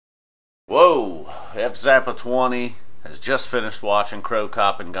Whoa, F Zappa 20 has just finished watching Cro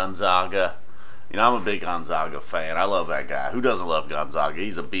Cop and Gonzaga. You know, I'm a big Gonzaga fan. I love that guy. Who doesn't love Gonzaga?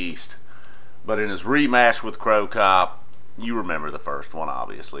 He's a beast. But in his rematch with Cro Cop, you remember the first one,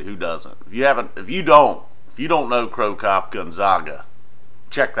 obviously. Who doesn't? If you don't know Cro Cop Gonzaga,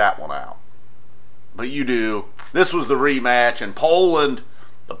 check that one out. But you do. This was the rematch in Poland.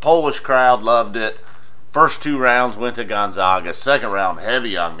 The Polish crowd loved it. First two rounds went to Gonzaga. Second round,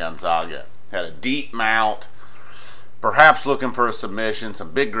 heavy on Gonzaga. Had a deep mount. Perhaps looking for a submission.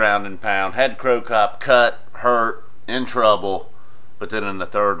 Some big ground and pound. Had Cro Cop cut, hurt, in trouble. But then in the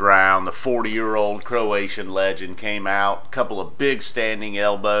third round, the 40-year-old Croatian legend came out. A couple of big standing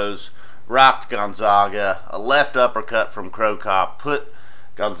elbows. Rocked Gonzaga. A left uppercut from Cro Cop. Put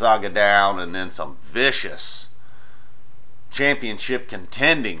Gonzaga down. And then some vicious championship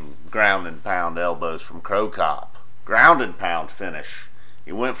contending ground and pound elbows from Cro Cop. Ground and pound finish.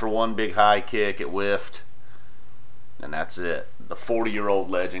 He went for one big high kick. It whiffed. And that's it. The 40-year-old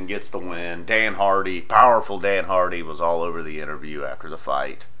legend gets the win. Dan Hardy, powerful Dan Hardy, was all over the interview after the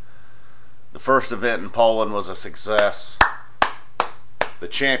fight. The first event in Poland was a success. The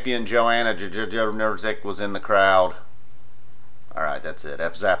champion, Joanna Jędrzejczyk, was in the crowd. Alright, that's it.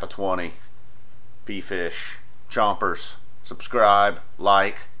 F Zappa 20. P-Fish. Chompers. Subscribe,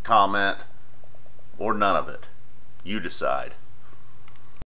 like, comment, or none of it. You decide.